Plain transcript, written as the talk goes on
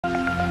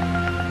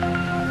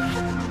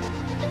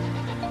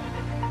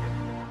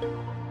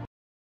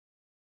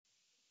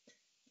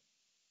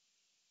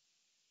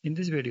In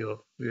this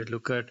video, we will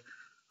look at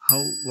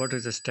what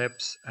is the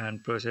steps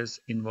and process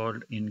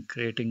involved in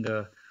creating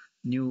a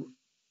new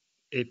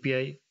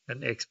API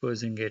and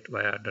exposing it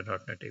via the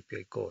 .NET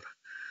API core.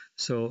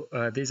 So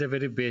these are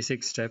very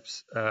basic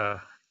steps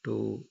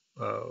to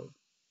uh,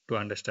 to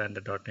understand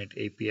the .NET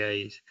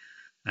APIs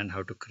and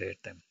how to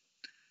create them.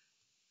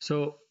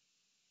 So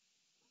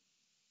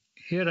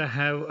here I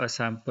have a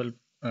sample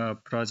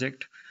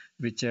project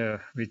which I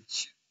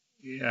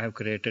have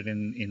created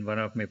in one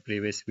of my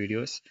previous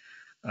videos.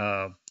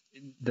 Uh,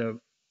 the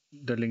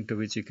the link to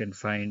which you can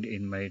find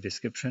in my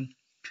description.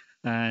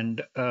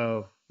 And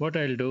what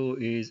I'll do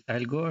is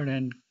I'll go ahead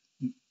and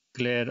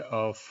clear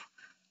off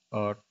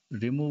or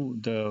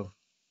remove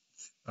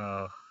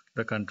uh,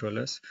 the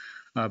controllers.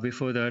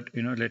 Before that,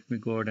 let me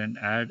go ahead and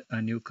add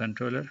a new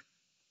controller.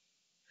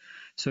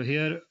 So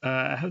here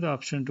I have the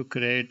option to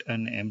create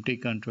an empty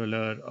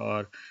controller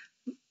or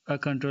a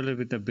controller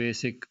with the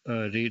basic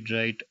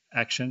read-write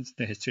actions,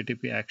 the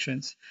HTTP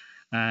actions,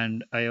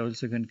 and I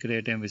also can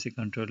create a MVC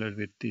controller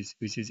with this,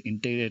 which is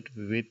integrated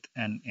with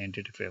an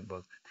entity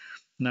framework.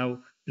 Now,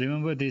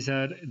 remember these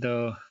are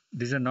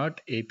not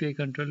API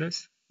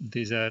controllers.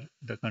 These are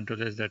the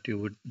controllers that you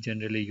would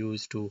generally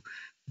use to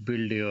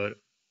build your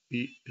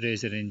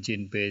Razor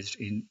engine based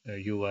in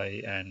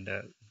UI and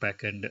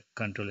backend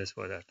controllers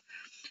for that.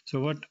 So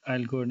what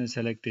I'll go and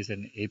select is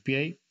an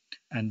API,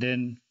 and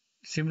then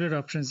similar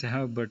options I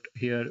have, but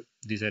here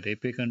these are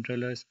API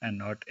controllers and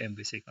not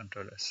MVC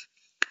controllers.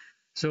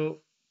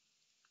 So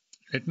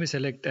let me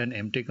select an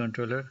empty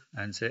controller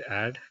and say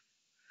add.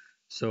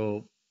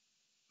 So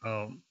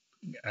um,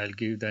 I'll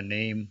give the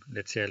name,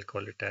 let's say I'll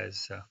call it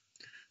as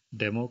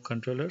demo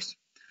controllers,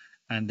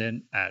 and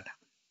then add.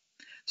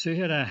 So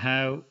here I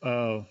have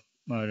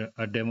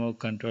a demo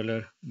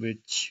controller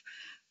which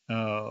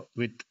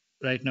with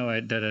right now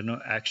there are no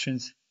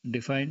actions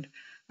defined,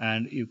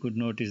 and you could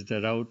notice the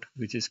route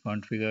which is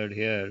configured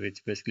here,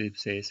 which basically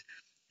says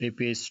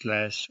API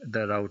slash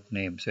the route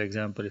name. So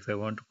example, if I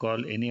want to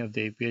call any of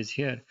the APIs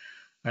here,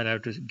 I'll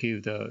have to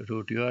give the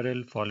root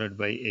URL followed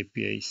by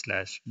API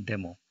slash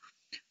demo.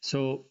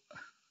 So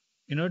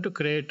in order to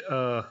create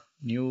a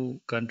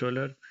new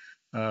controller,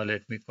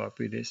 let me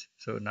copy this.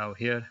 So now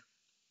here,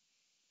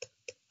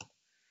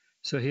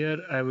 so here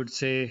I would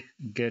say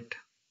get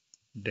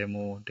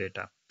demo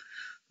data,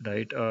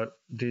 right? Or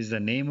this is the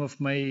name of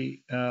my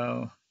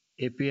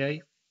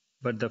API,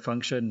 but the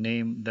function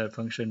name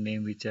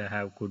which I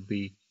have could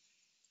be,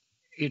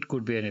 it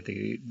could be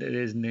anything. There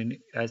is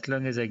as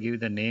long as I give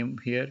the name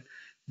here,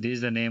 this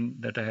is the name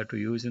that I have to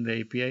use in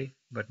the API,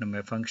 but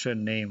my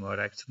function name or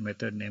actual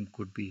method name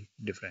could be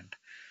different.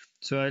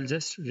 So I'll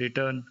just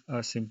return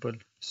a simple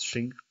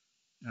string,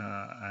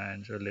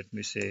 and so let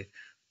me say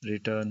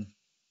return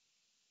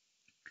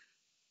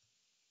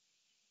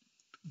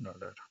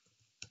dollar.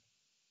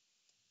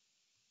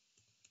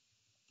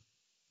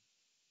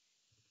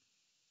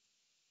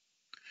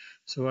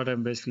 So what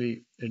I'm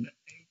basically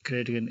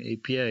creating an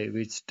API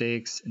which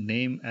takes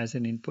name as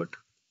an input,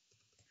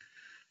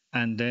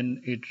 and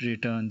then it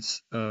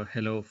returns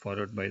hello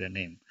followed by the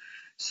name.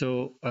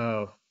 So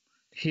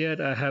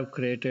here I have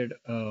created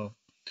a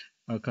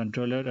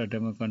controller, a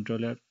demo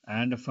controller,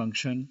 and a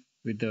function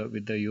with the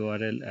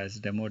URL as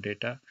demo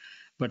data,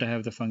 but I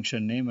have the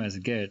function name as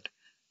get.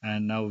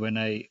 And now when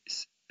I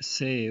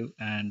save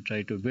and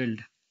try to build,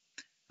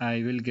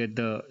 I will get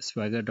the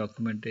Swagger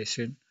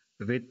documentation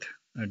with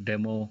a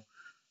demo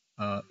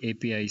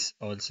APIs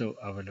also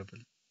available.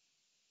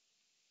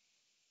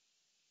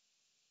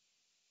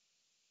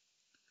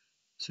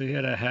 So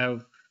here I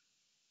have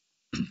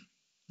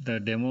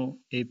the demo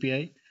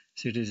API.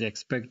 So it is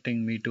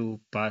expecting me to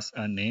pass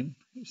a name.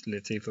 So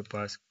let's say if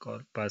I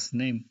pass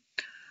name,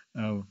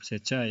 say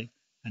chai,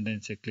 and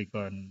then say click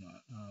on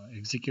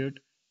execute,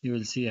 you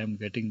will see I'm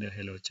getting the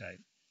hello chai.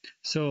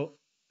 So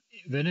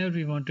whenever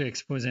we want to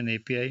expose an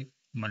API,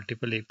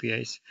 multiple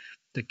APIs,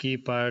 the key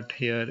part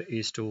here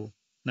is to,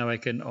 now I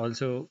can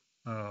also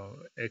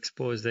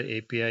expose the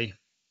API.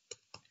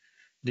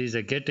 This is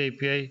a get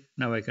API.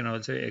 Now I can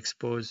also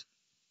expose,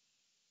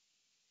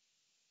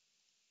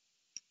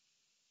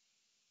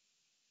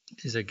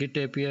 this is a Git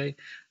API,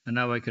 and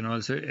now I can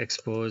also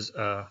expose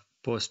a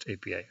post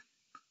API.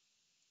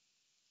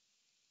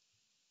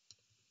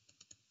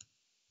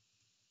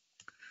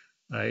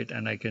 Right,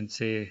 and I can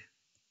say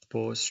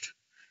post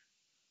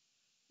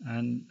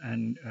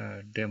and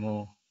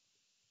demo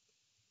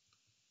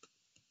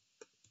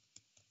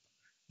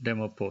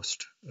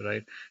post,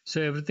 right?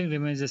 So everything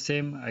remains the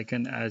same. I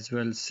can as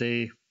well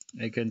say,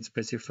 I can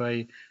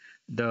specify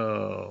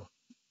the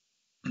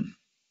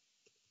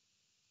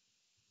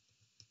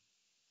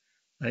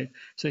right.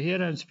 So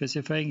here I'm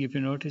specifying, if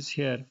you notice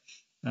here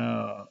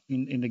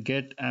in the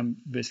get, I'm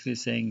basically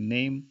saying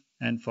name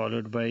and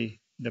followed by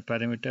the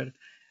parameter.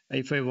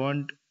 If I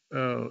want,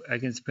 I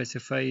can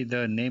specify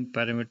the name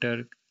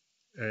parameter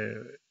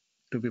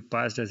to be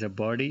passed as a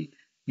body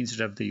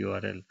instead of the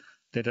URL.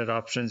 There are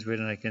options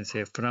where I can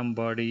say from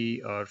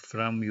body or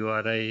from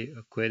URI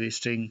query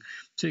string.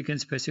 So you can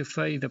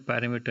specify the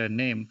parameter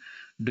name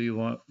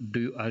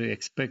are you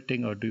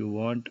expecting, or do you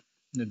want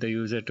the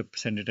user to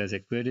send it as a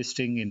query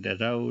string in the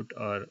route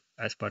or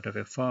as part of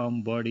a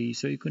form body?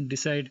 So you can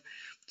decide,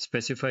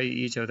 specify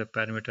each of the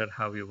parameter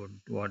how you would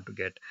want to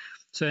get.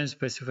 So I'm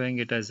specifying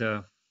it as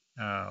a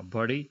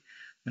body.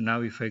 And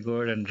now if I go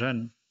ahead and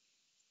run,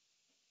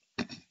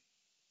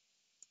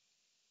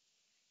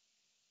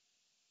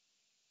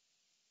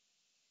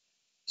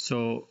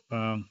 so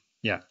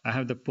yeah, I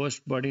have the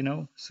post body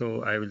now.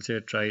 So I will say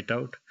try it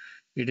out.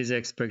 It is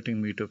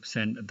expecting me to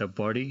send the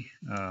body.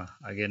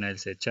 Again, I'll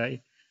say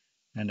chai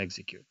and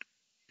execute.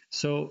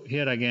 So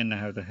here again, I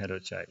have the hello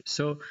chai.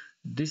 So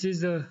this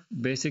is the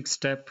basic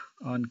step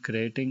on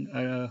creating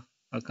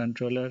a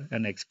controller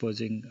and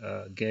exposing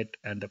get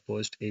and the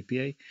post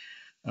API.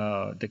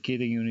 The key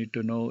thing you need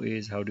to know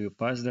is how do you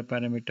pass the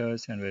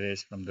parameters and whether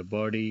it's from the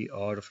body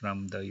or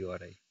from the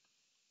URI.